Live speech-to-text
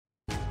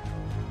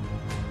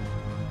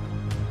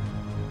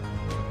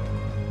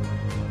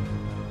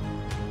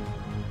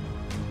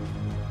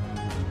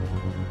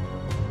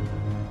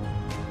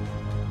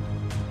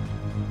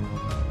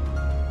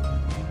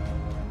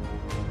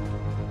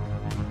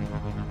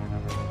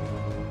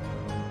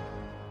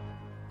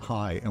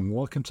Hi, and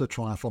welcome to the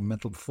Triathlon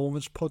Mental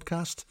Performance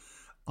Podcast.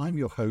 I'm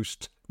your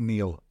host,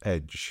 Neil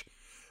Edge.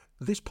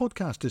 This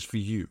podcast is for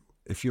you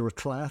if you're a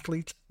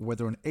triathlete,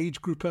 whether an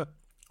age grouper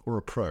or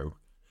a pro.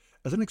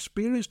 As an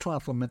experienced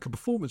triathlon mental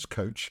performance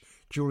coach,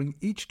 during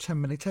each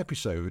 10-minute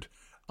episode,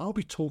 I'll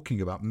be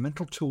talking about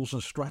mental tools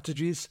and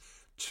strategies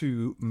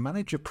to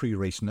manage your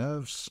pre-race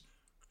nerves,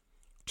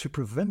 to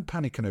prevent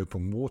panic in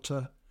open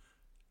water,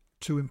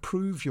 to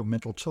improve your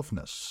mental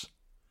toughness,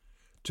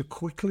 to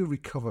quickly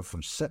recover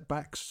from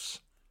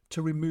setbacks,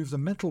 to remove the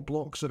mental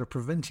blocks that are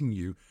preventing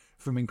you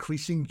from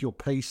increasing your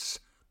pace,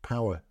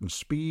 power and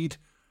speed,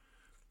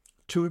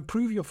 to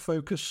improve your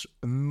focus,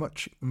 and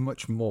much,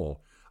 much more.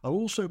 I'll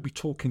also be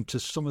talking to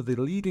some of the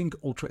leading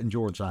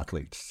ultra-endurance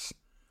athletes.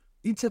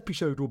 Each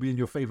episode will be in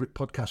your favourite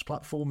podcast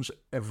platforms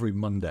every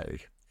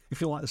Monday.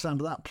 If you like the sound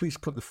of that, please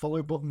click the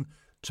follow button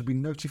to be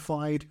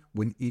notified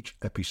when each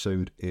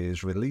episode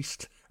is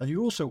released. And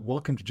you're also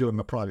welcome to join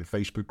my private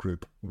Facebook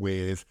group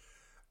with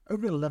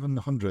over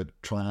 1,100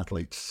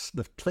 triathletes.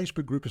 The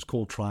Facebook group is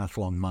called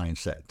Triathlon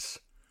Mindsets,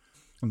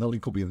 and the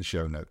link will be in the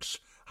show notes.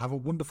 Have a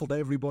wonderful day,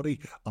 everybody,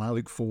 and I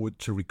look forward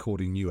to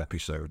recording new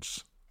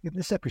episodes. In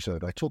this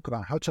episode, I talk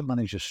about how to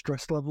manage your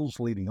stress levels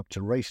leading up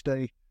to race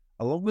day,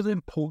 along with an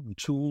important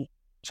tool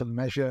to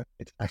measure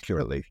it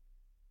accurately.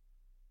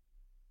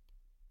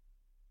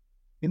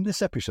 In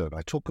this episode,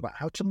 I talk about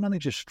how to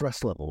manage your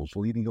stress levels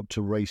leading up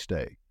to race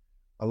day,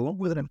 along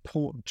with an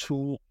important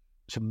tool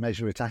to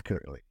measure it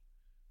accurately.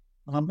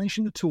 And I'll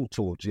mention the tool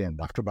towards the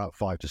end after about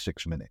 5 to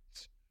 6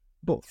 minutes.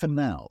 But for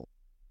now,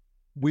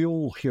 we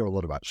all hear a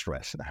lot about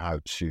stress and how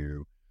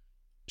too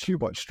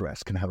much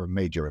stress can have a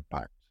major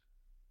impact.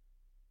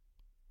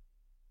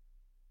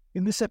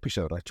 In this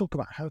episode, I talk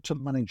about how to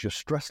manage your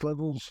stress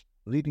levels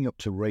leading up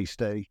to race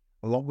day,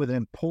 along with an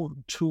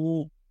important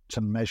tool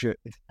to measure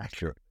it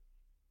accurately.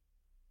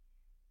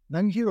 Now,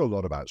 you hear a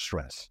lot about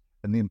stress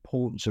and the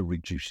importance of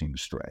reducing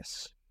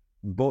stress,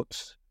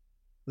 but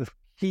the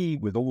key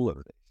with all of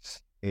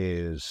this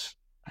is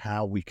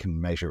how we can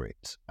measure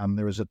it. And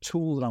there is a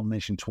tool that I'll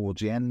mention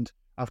towards the end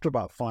after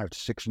about 5 to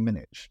 6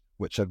 minutes,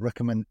 which I'd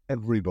recommend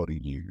everybody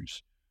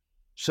use,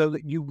 so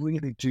that you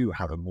really do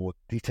have a more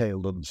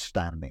detailed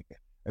understanding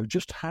of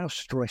just how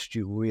stressed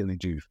you really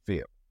do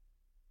feel.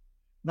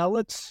 Now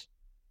let's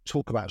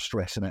talk about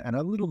stress in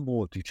a little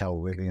more detail,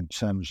 really, in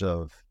terms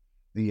of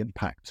the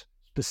impact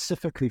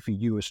specifically for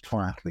you as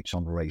triathletes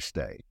on race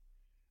day.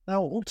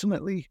 Now,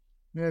 ultimately,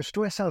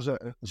 stress has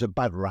a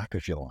bad rap,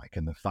 if you like,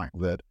 in the fact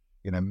that,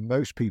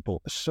 most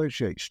people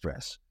associate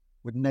stress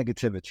with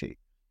negativity.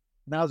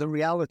 Now, the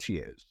reality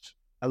is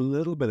a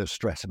little bit of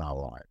stress in our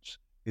lives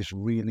is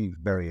really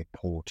very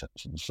important.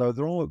 And so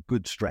there are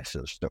good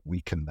stressors that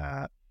we can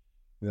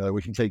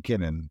take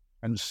in.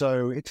 And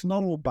so it's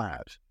not all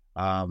bad.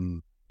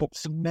 But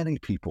for many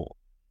people,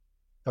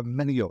 for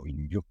many of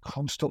you, you're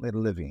constantly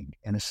living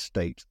in a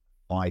state of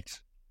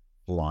fight,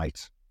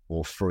 flight,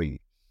 or freeze.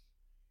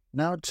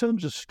 Now, in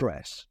terms of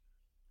stress,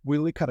 we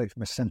look at it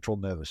from a central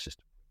nervous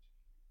system.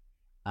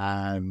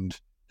 And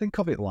think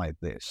of it like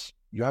this.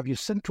 You have your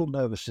central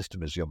nervous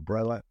system as the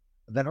umbrella,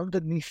 and then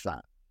underneath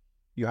that,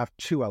 you have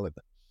two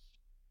elements.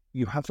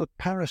 You have the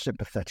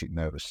parasympathetic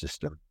nervous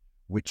system,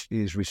 which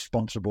is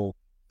responsible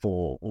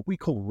for what we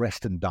call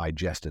rest and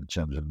digest in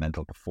terms of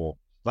mental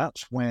performance.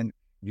 That's when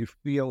you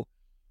feel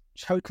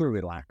totally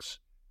relaxed,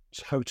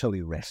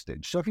 totally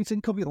rested. So if you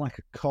think of it like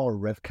a car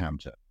rev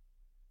counter,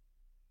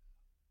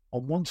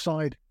 on one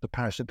side, the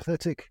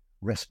parasympathetic,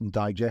 rest and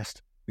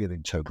digest,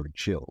 feeling totally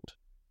chilled.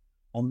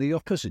 On the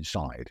opposite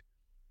side,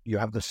 you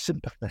have the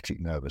sympathetic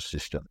nervous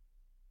system,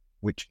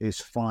 which is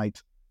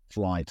fight,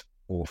 flight,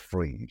 or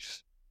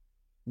freeze.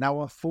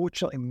 Now,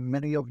 unfortunately,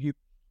 many of you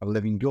are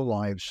living your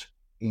lives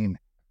in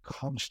a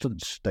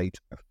constant state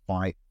of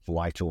fight,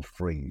 flight, or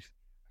freeze,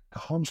 a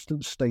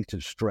constant state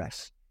of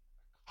stress,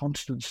 a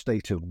constant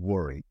state of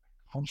worry,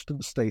 a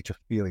constant state of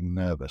feeling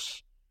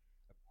nervous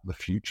about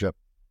the future,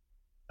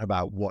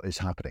 about what is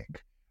happening.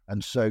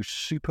 And so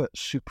super,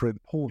 super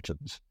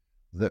important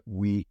that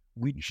we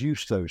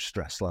reduce those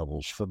stress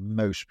levels for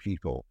most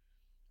people.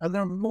 And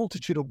there are a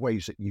multitude of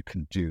ways that you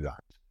can do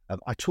that.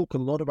 I talk a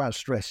lot about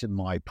stress in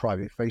my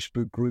private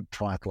Facebook group,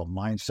 Triathlon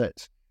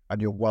Mindsets,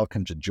 and you're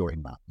welcome to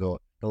join that.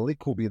 The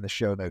link will be in the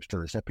show notes to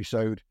this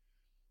episode.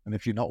 And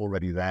if you're not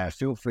already there,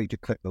 feel free to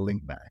click the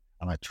link there.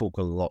 And I talk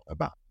a lot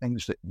about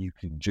things that you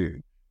can do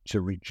to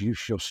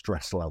reduce your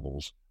stress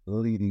levels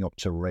leading up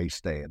to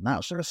race day. And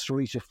that's a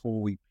 3 to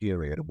 4 week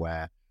period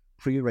where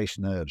pre-race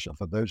nerves, and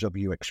for those of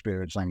you who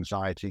experience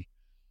anxiety,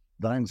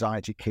 that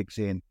anxiety kicks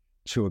in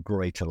to a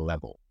greater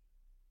level.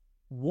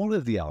 One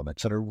of the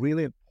elements, and a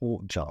really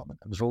important element,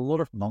 and there's a lot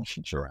of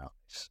nonsense around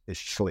this, is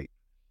sleep.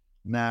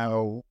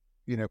 Now,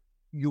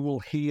 you will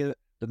hear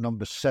the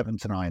number 7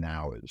 to 9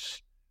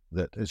 hours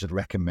that is a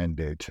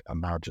recommended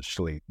amount of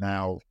sleep.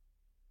 Now,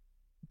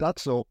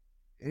 that's all.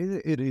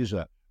 It is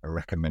a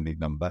recommended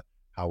number.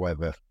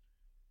 However,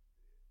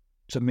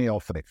 to me,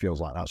 often it feels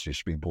like that's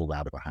just being pulled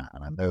out of a hat.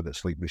 And I know that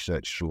sleep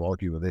researchers will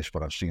argue with this,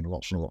 but I've seen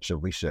lots and lots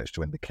of research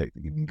to indicate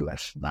that you need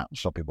less than that.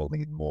 Some people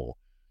need more.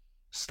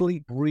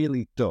 sleep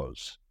really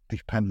does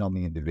depend on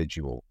the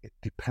individual. It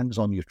depends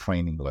on your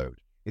training load.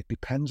 It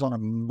depends on a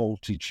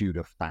multitude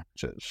of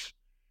factors.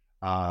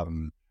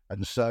 And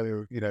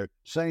so,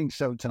 saying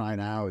 7 to 9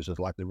 hours is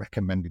like the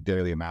recommended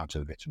daily amount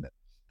of vitamin.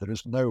 There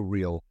is no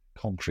real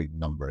concrete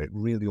number. It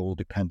really all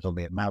depends on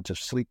the amount of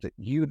sleep that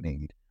you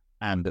need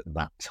and at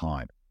that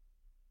time.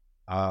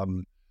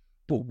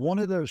 But one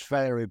of those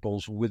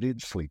variables within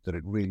sleep that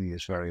it really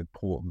is very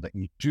important that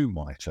you do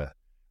monitor,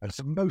 and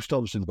so most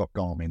of us have got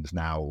Garmin's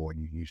now, or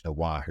you use the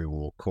Wahoo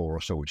or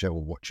Chorus or whichever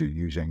watch you're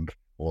using,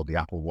 or the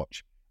Apple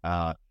Watch.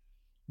 One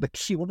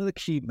of the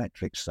key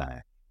metrics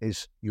there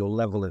is your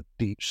level of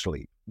deep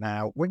sleep.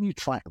 Now, when you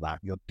track that,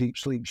 your deep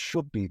sleep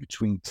should be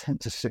between 10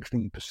 to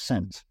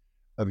 16%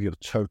 of your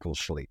total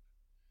sleep.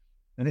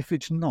 And if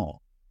it's not,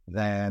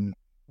 then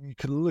you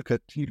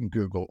can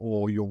Google,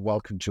 or you're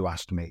welcome to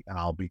ask me, and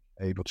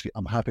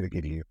I'm happy to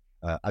give you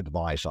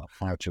advice on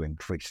how to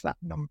increase that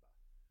number.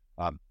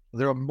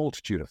 There are a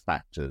multitude of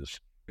factors.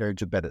 Going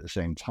to bed at the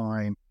same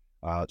time,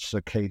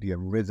 circadian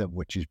rhythm,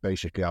 which is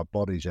basically our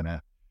bodies in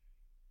a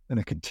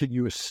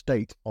continuous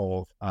state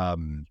of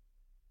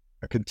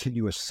a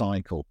continuous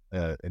cycle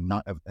in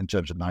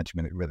terms of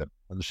 90-minute rhythm.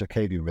 And the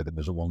circadian rhythm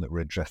is the one that we're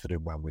interested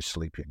in when we're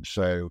sleeping.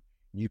 So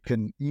you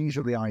can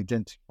easily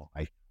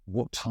identify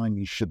what time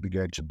you should be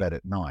going to bed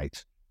at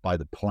night by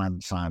the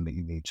planned time that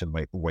you need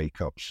to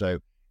wake up. So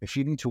if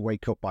you need to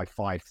wake up by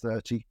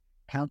 5:30,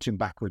 counting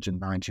backwards in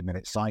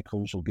 90-minute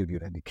cycles will give you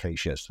an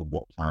indication as to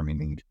what time you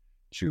need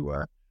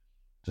to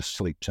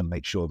sleep, to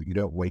make sure that you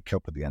don't wake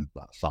up at the end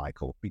of that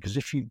cycle. Because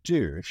if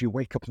you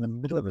wake up in the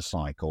middle of a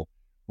cycle,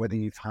 whether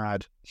you've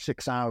had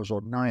 6 hours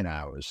or 9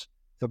 hours,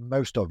 for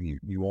most of you,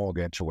 you are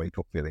going to wake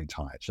up feeling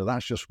tired. So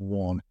that's just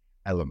one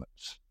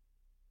element.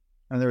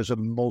 And there's a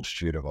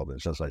multitude of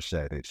others, as I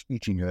said. It's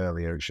eating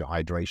earlier, it's your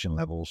hydration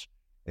levels,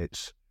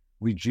 it's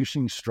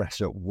reducing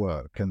stress at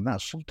work. And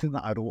that's something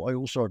that I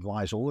also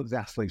advise all of the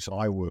athletes that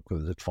I work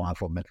with as a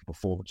triathlon mental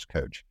performance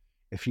coach.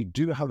 If you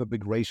do have a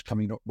big race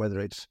coming up, whether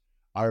it's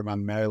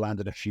Ironman Maryland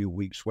in a few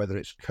weeks, whether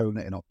it's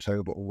Kona in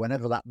October, or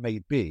whenever that may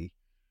be,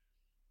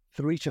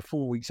 3 to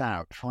 4 weeks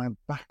out, try and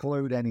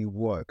backload any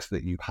works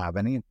that you have,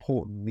 any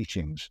important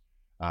meetings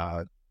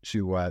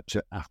to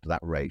after that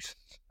race.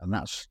 And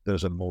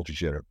there's a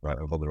multitude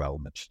of other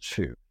elements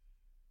too.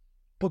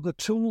 But the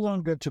tool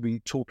I'm going to be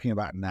talking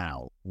about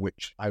now,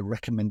 which I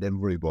recommend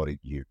everybody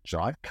use. So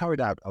I've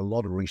carried out a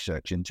lot of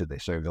research into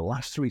this over the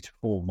last 3 to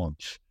 4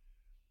 months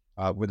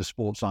with a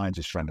sports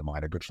scientist friend of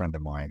mine, a good friend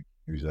of mine,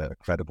 who's a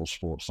credible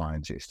sports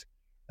scientist.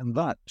 And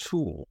that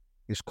tool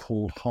is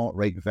called heart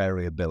rate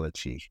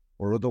variability,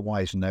 or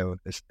otherwise known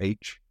as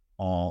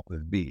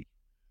HRV.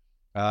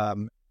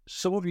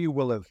 Some of you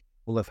will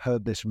have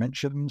heard this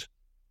mentioned.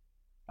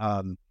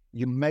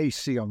 You may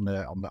see on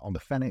the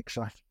Fenix,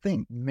 I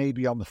think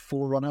maybe on the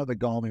Forerunner, the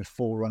Garmin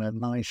Forerunner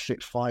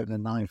 965 and the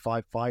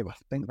 955. I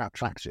think that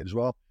tracks it as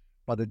well,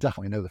 but I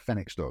definitely know the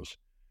Fenix does.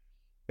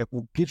 It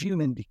will give you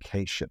an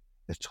indication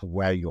as to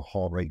where your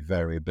heart rate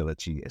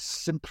variability is.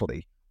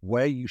 Simply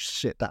where you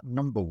sit, that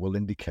number will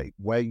indicate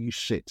where you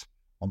sit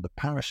on the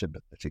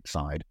parasympathetic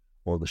side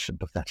or the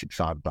sympathetic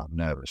side of that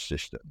nervous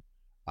system.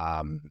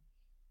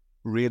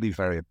 Really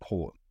very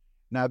important.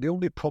 Now, the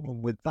only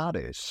problem with that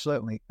is,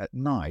 certainly at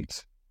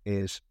night,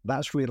 is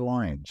that's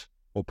reliant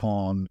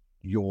upon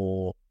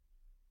your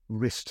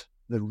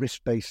the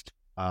wrist-based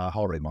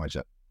heart rate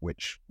monitor,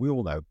 which we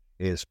all know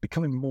is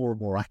becoming more and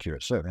more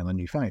accurate, certainly on the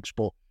new Fenix,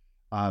 but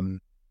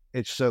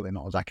it's certainly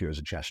not as accurate as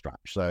a chest strap.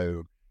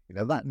 So,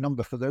 that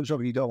number, for those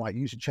of you who don't like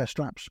using chest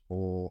straps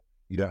or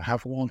you don't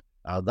have one,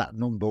 that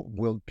number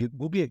will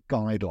be a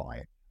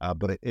guideline,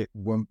 but it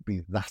won't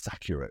be that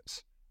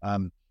accurate.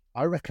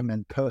 I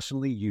recommend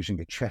personally using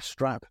a chest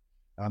strap.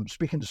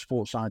 Speaking to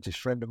sports scientists,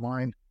 friends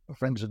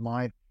of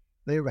mine,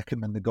 they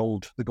recommend the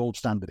gold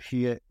standard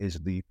here is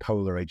the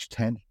Polar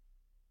H10,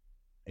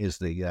 is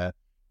the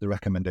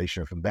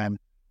recommendation from them,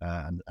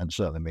 and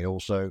certainly me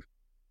also.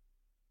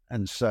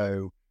 And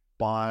so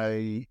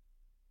by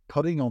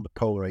putting on the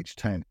Polar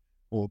H10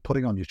 or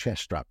putting on your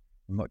chest strap,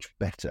 much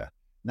better.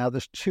 Now,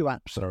 there's 2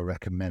 apps that I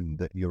recommend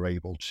that you're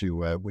able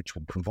to, which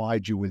will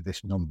provide you with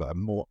this number, a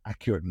more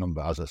accurate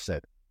number, as I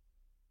said.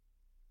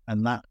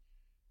 And that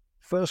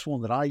first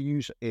one that I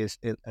use is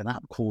an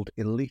app called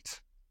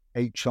Elite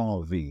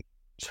HRV,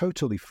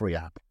 totally free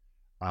app.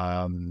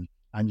 And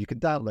you can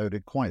download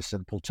it, quite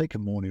simple.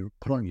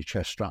 Put on your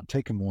chest strap,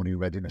 take a morning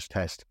readiness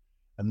test,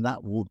 and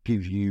that will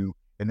give you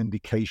an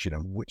indication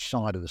of which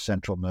side of the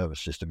central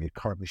nervous system you're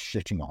currently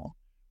sitting on,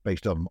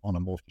 based on a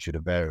multitude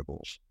of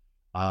variables.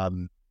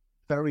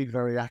 Very,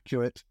 very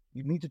accurate.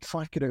 You need to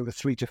track it over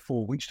 3 to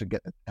 4 weeks to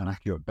get an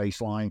accurate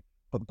baseline,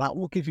 but that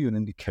will give you an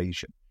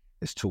indication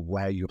as to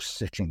where you're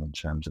sitting in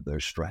terms of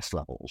those stress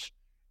levels.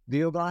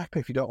 The other app,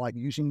 if you don't like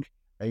using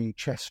a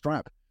chest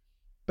strap,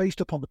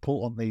 based upon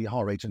the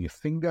heart rate on your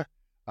finger,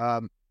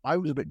 I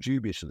was a bit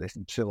dubious of this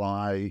until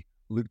I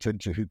looked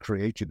into who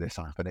created this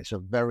app, and it's a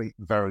very,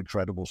 very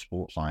credible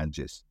sports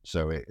scientist,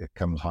 so it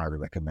comes highly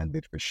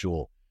recommended for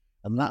sure.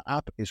 And that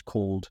app is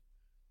called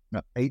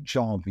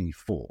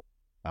HRV4.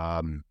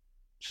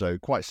 So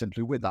quite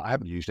simply with that, I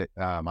haven't used it.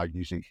 I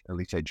use the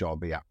Elite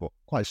HRV app, but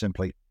quite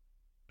simply,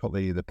 put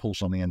the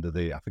pulse on the end of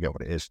I forget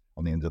what it is,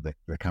 on the end of the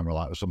camera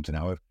light or something,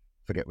 I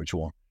forget which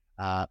one.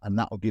 And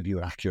that will give you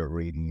an accurate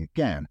reading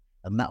again.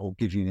 And that will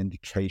give you an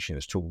indication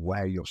as to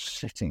where you're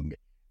sitting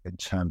in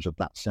terms of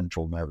that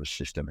central nervous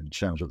system, in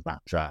terms of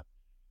that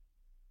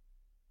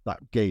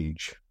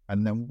gauge.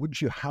 And then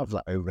once you have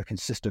that over a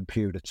consistent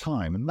period of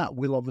time, and that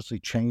will obviously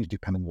change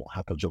depending on what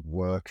happens at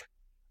work,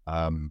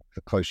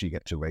 the closer you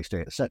get to race day,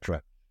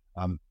 etc.,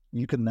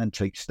 you can then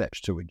take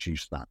steps to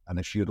reduce that. And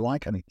if you'd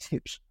like any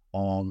tips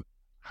on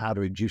how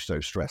to reduce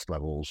those stress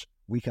levels,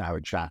 we can have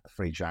a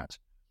free chat,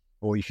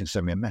 or you can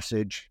send me a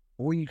message,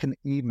 or you can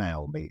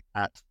email me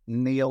at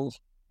Neil,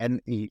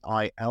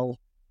 Neil,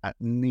 at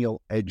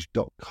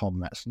neiledge.com.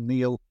 That's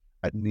Neil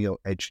at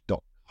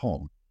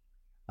neiledge.com.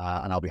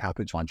 And I'll be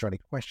happy to answer any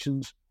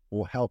questions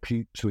or help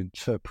you to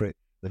interpret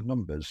the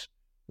numbers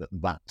that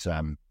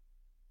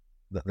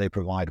they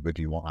provide with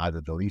you on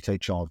either the Elite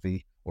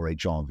HRV or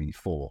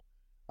HRV4.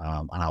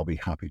 And I'll be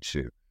happy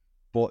to.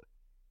 But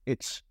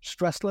it's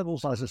stress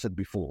levels, as I said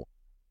before.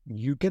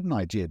 You get an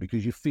idea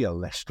because you feel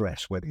less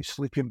stress, whether you're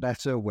sleeping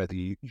better, whether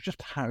just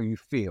how you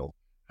feel.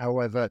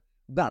 However,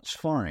 that's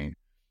fine.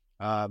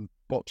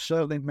 But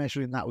certainly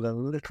measuring that with a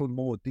little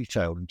more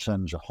detail in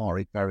terms of heart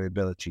rate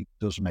variability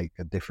does make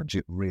a difference.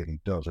 It really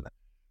does. And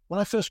when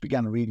I first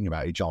began reading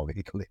about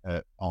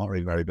HRV, heart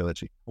rate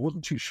variability, I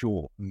wasn't too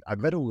sure. I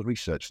read all the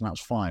research and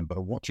that's fine, but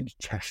I wanted to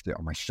test it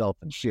on myself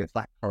and see if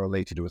that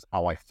correlated with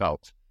how I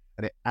felt.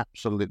 And it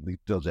absolutely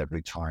does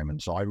every time.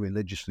 And so I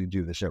religiously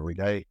do this every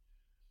day.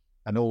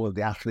 And all of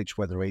the athletes,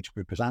 whether age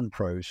groupers and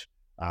pros,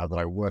 that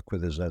I work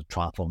with as a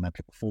triathlon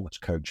mental performance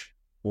coach,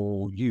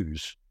 all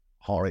use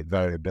heart rate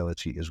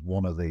variability as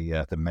one of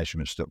the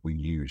measurements that we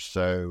use.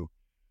 So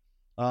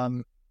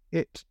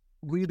it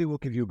really will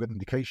give you a good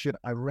indication.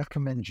 I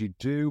recommend you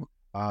do,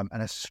 and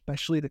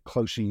especially the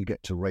closer you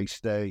get to race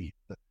day,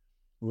 the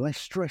less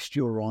stressed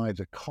you arrive,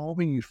 the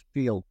calmer you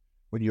feel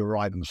when you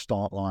arrive on the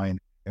start line,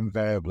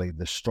 invariably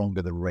the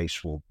stronger the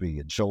race will be.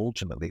 And so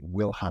ultimately it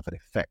will have an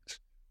effect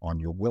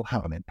will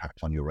have an impact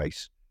on your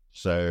race.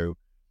 So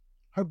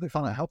hopefully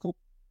find that helpful.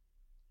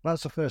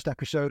 That's the first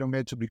episode. I'm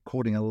going to be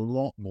recording a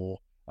lot more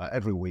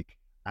every week.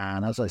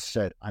 And as I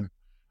said, I'm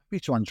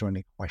happy to answer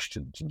any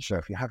questions. And so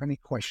if you have any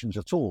questions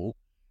at all,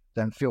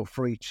 then feel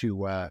free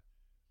to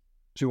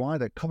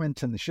either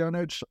comment in the show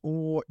notes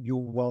or you're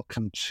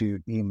welcome to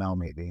email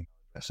me,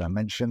 as I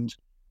mentioned.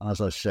 And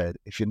as I said,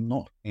 if you're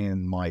not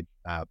in my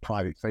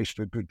private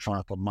Facebook group,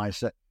 Triathlon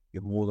Mindset,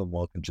 you're more than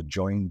welcome to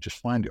join. Just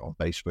find it on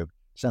Facebook,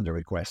 send a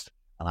request,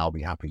 and I'll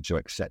be happy to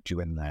accept you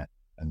in there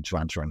and to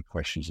answer any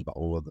questions about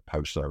all of the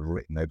posts that I've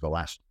written over the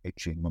last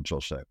 18 months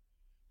or so.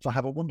 So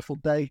have a wonderful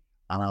day,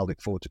 and I'll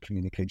look forward to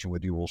communicating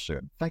with you all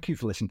soon. Thank you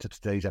for listening to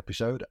today's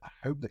episode. I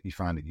hope that you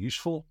found it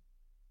useful.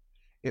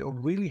 It will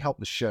really help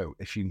the show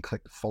if you can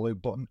click the follow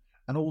button,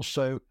 and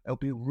also it'll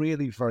be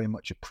really very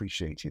much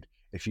appreciated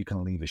if you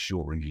can leave a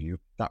short review.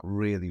 That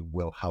really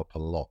will help a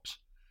lot.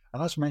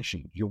 And as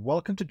mentioned, you're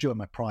welcome to join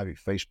my private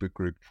Facebook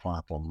group,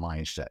 Triathlon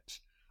Mindset.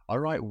 I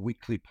write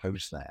weekly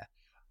posts there.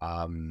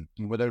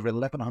 With over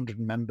 1,100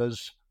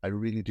 members, I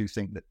really do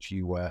think that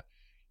you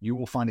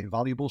will find it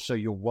valuable. So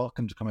you're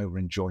welcome to come over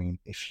and join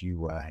if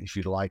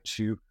you'd like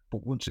to.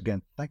 But once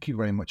again, thank you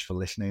very much for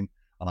listening,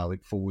 and I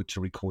look forward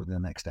to recording the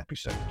next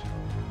episode.